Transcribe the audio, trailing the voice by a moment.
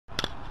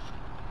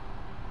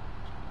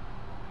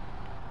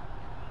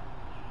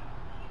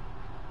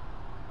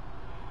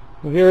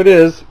Well, here it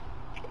is.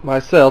 My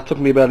cell took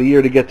me about a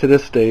year to get to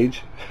this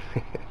stage.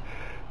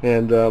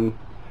 And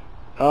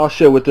I'll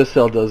show what this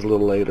cell does a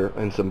little later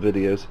in some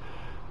videos.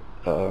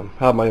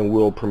 Have my own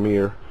world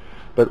premiere.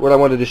 But what I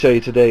wanted to show you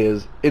today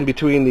is in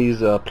between these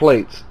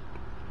plates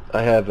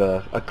I have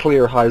a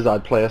clear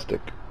high-zod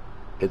plastic.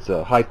 It's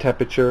a high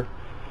temperature,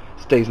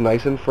 stays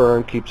nice and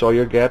firm, keeps all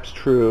your gaps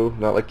true,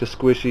 not like the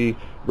squishy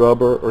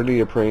rubber or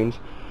neoprenes,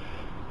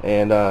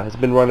 and it's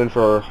been running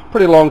for a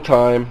pretty long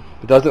time.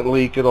 It doesn't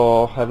leak at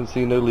all. Haven't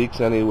seen no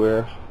leaks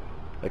anywhere.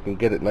 I can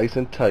get it nice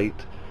and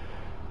tight.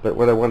 But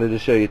what I wanted to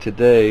show you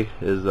today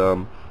is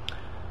a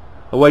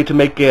way to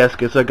make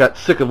gaskets. I got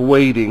sick of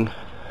waiting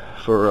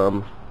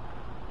for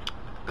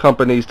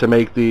companies to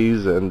make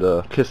these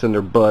and kissing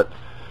their butt,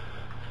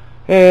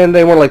 and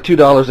they want like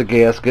 $2 a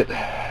gasket.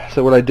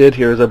 So what I did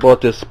here is I bought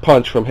this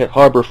punch from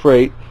Harbor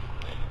Freight.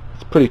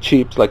 It's pretty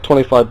cheap. It's like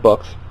 25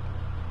 bucks.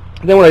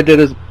 And then what I did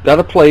is got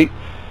a plate,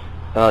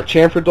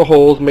 chamfered the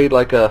holes, made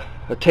like a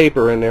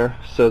taper in there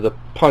so the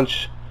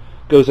punch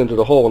goes into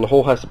the hole, and the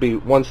hole has to be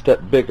one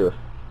step bigger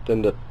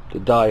than the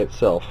die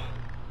itself,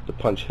 the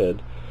punch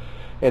head.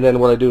 And then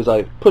what I do is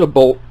I put a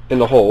bolt in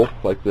the hole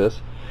like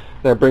this.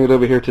 Then I bring it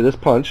over here to this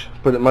punch,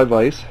 put it in my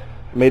vise.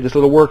 I made this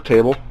little work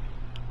table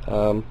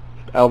out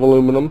of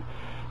aluminum,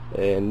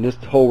 and this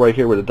hole right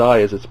here where the die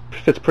is, it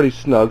fits pretty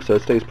snug, so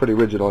it stays pretty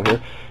rigid on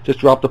here. Just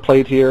drop the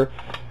plate here.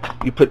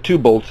 You put 2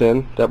 bolts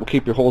in. That will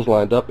keep your holes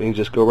lined up, and you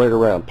just go right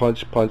around.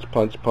 Punch, punch,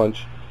 punch,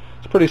 punch.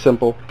 It's pretty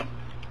simple.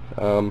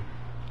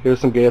 Here's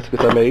some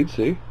gaskets I made.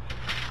 See?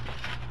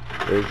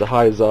 There's the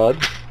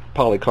high-zod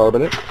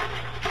polycarbonate.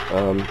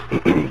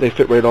 They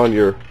fit right on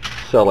your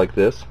cell like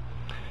this.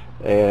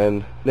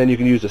 And then you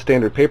can use a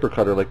standard paper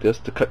cutter like this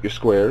to cut your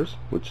squares,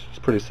 which is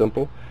pretty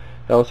simple.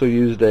 I also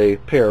used a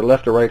pair of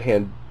left or right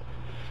hand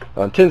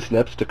tin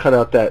snips to cut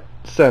out that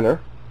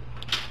center,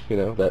 you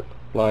know, that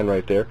line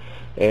right there.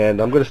 And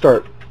I'm going to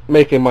start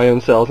making my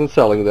own cells and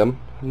selling them.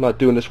 I'm not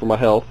doing this for my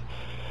health.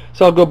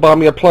 So I'll go buy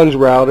me a plunge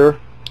router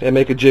and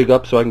make a jig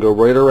up so I can go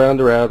right around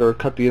the router,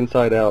 cut the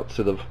inside out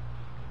instead of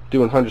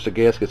doing hundreds of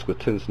gaskets with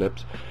tin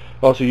snips.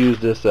 Also use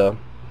this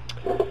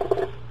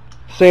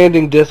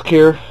sanding disc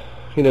here,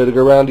 you know, to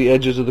go around the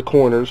edges of the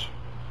corners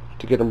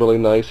to get them really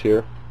nice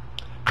here.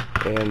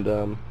 And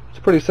it's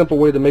a pretty simple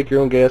way to make your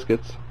own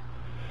gaskets.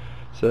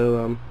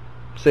 So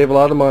save a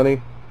lot of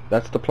money.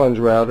 That's the plunge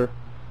router.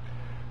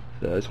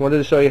 So I just wanted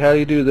to show you how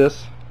you do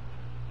this.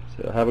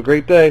 So have a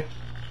great day.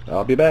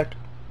 I'll be back.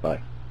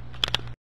 Bye.